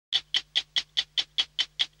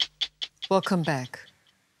Welcome back.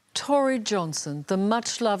 Tori Johnson, the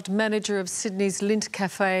much-loved manager of Sydney's Lindt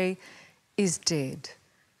Café, is dead,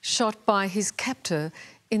 shot by his captor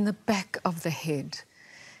in the back of the head.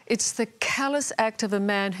 It's the callous act of a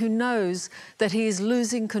man who knows that he is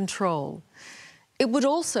losing control. It would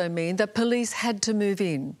also mean that police had to move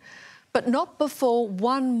in, but not before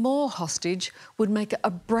one more hostage would make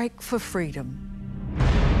a break for freedom.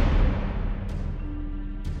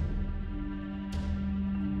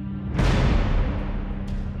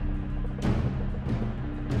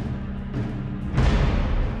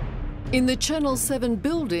 In the Channel 7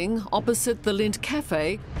 building opposite the Lindt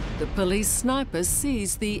Café, the police sniper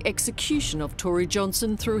sees the execution of Tori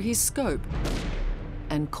Johnson through his scope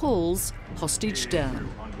and calls hostage down.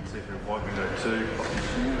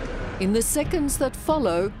 In the seconds that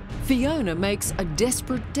follow, Fiona makes a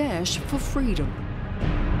desperate dash for freedom.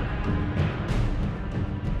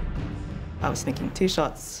 I was thinking 2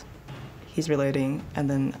 shots, he's reloading, and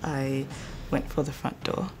then I went for the front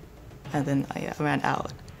door, and then I ran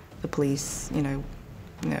out. The police,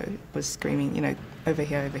 was screaming, over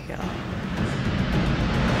here, over here.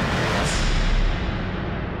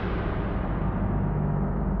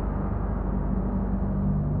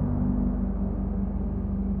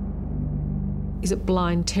 Is it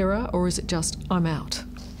blind terror or is it just, I'm out?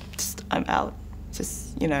 Just, I'm out.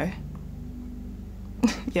 Just, yeah,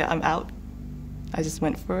 I'm out. I just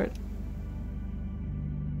went for it.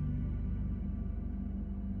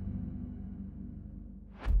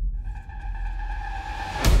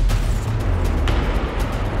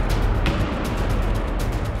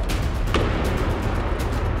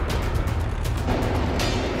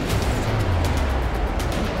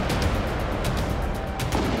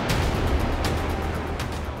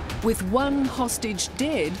 With one hostage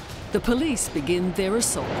dead, the police begin their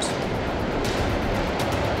assault.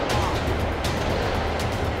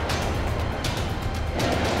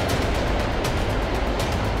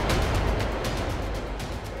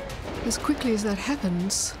 As quickly as that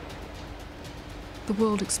happens, the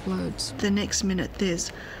world explodes. The next minute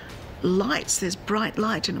there's lights, there's bright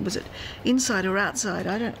light, and was it inside or outside?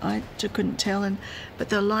 I couldn't tell, but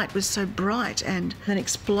the light was so bright, and then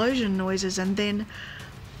explosion noises, and then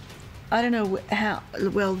I don't know how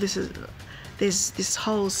well there's this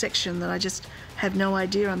whole section that I just have no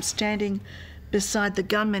idea. I'm standing beside the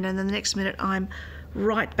gunman, and then the next minute I'm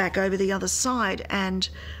right back over the other side and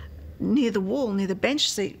near the wall, near the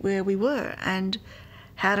bench seat where we were. And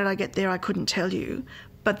how did I get there? I couldn't tell you.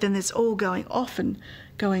 But then it's all going off, and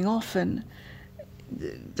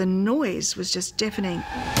the noise was just deafening.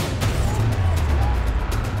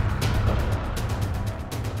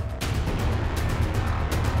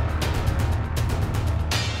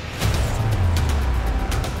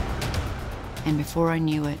 And before I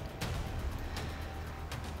knew it,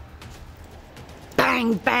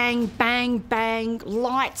 bang, bang, bang, bang,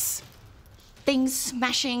 lights, things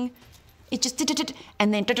smashing. It just did,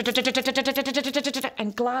 and then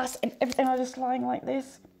and glass and everything. I was just lying like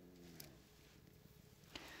this.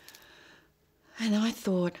 And I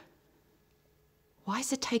thought, why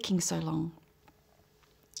is it taking so long?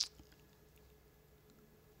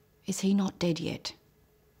 Is he not dead yet?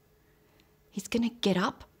 He's gonna get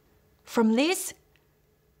up from this?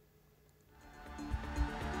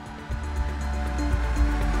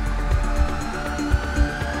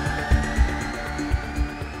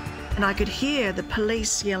 And I could hear the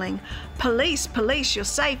police yelling, "Police, police, you're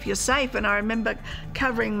safe, you're safe." And I remember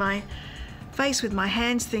covering my face with my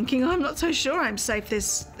hands thinking, I'm not so sure I'm safe,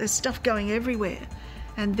 there's stuff going everywhere.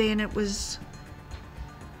 And then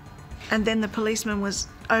the policeman was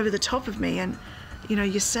over the top of me and,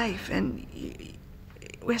 you're safe, and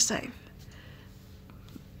we're safe.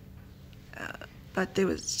 But there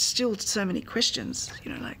was still so many questions,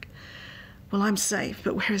 like, well, I'm safe,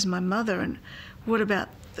 but where is my mother? And what about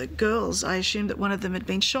the girls? I assumed that one of them had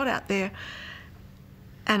been shot out there.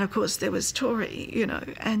 And of course there was Tori,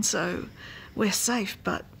 and so we're safe,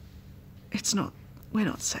 but we're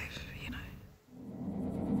not safe,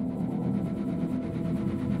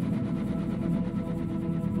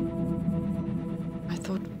 I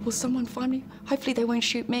thought, will someone find me? Hopefully they won't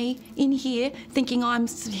shoot me in here, thinking I'm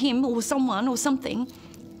him or someone or something.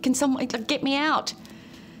 Can someone get me out?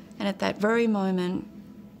 And at that very moment,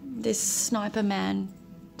 this sniper man,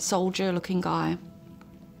 soldier-looking guy,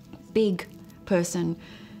 big person,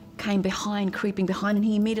 came behind, creeping behind, and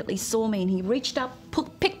he immediately saw me, and he reached up,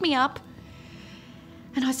 picked me up,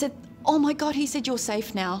 and I said, oh my God, he said, you're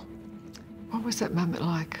safe now. What was that moment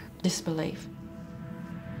like? Disbelief.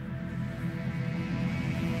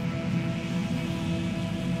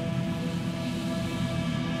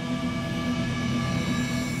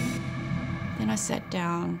 I sat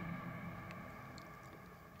down,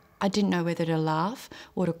 I didn't know whether to laugh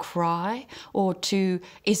or to cry or to,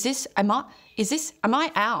 am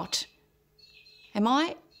I out? Am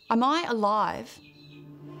I alive?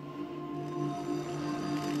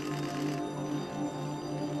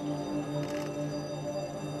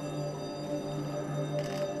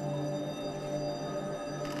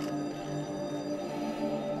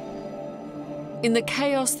 In the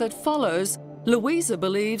chaos that follows, Louisa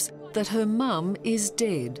believes that her mum is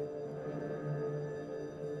dead.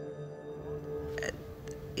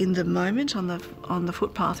 In the moment on the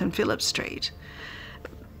footpath in Phillip Street,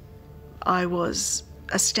 I was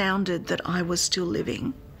astounded that I was still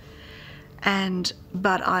living,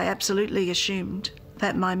 but I absolutely assumed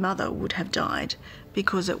that my mother would have died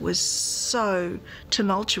because it was so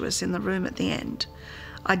tumultuous in the room at the end.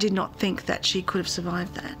 I did not think that she could have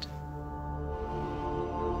survived that.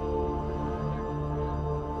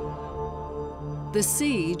 The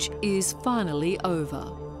siege is finally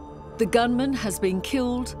over. The gunman has been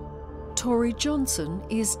killed. Tori Johnson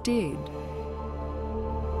is dead.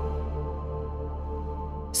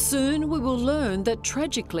 Soon we will learn that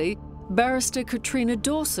tragically, barrister Katrina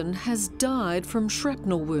Dawson has died from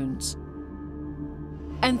shrapnel wounds.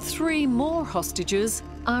 And 3 more hostages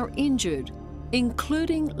are injured,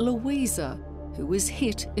 including Louisa, who was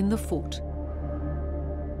hit in the foot.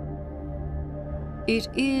 It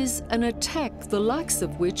is an attack the likes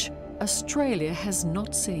of which Australia has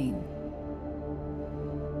not seen.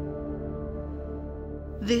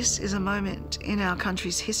 This is a moment in our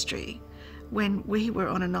country's history when we were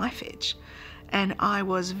on a knife edge, and I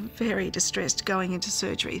was very distressed going into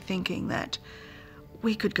surgery thinking that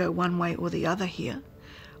we could go one way or the other here.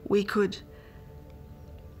 We could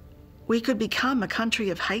become a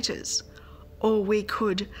country of haters, or we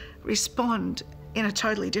could respond in a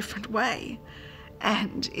totally different way.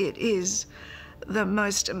 And it is the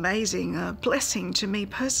most amazing blessing to me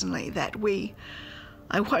personally that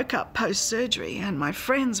I woke up post-surgery and my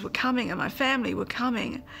friends were coming and my family were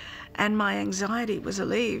coming, and my anxiety was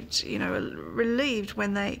relieved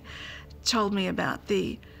when they told me about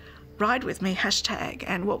the Ride With Me hashtag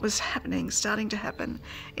and what was starting to happen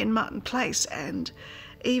in Martin Place, and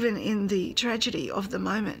even in the tragedy of the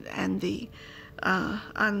moment and the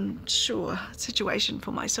unsure situation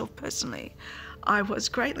for myself personally. I was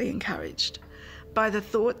greatly encouraged by the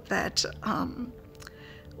thought that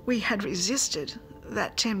we had resisted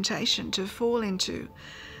that temptation to fall into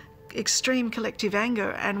extreme collective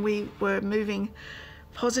anger, and we were moving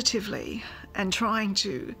positively and trying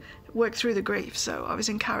to work through the grief. So I was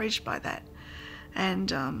encouraged by that.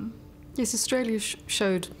 And yes, Australia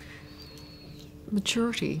showed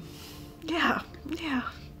maturity. Yeah.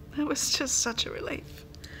 It was just such a relief,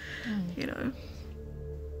 you know.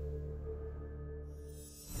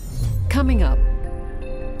 Coming up,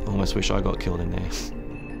 Almost wish I got killed in there.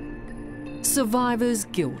 survivor's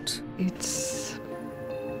guilt. It's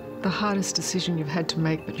the hardest decision you've had to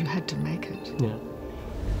make, but you had to make it. Yeah.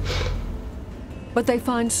 But they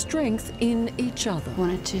find strength in each other. I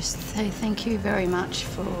wanted to say thank you very much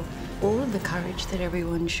for all of the courage that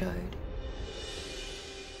everyone showed.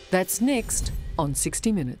 That's next on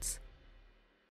 60 Minutes.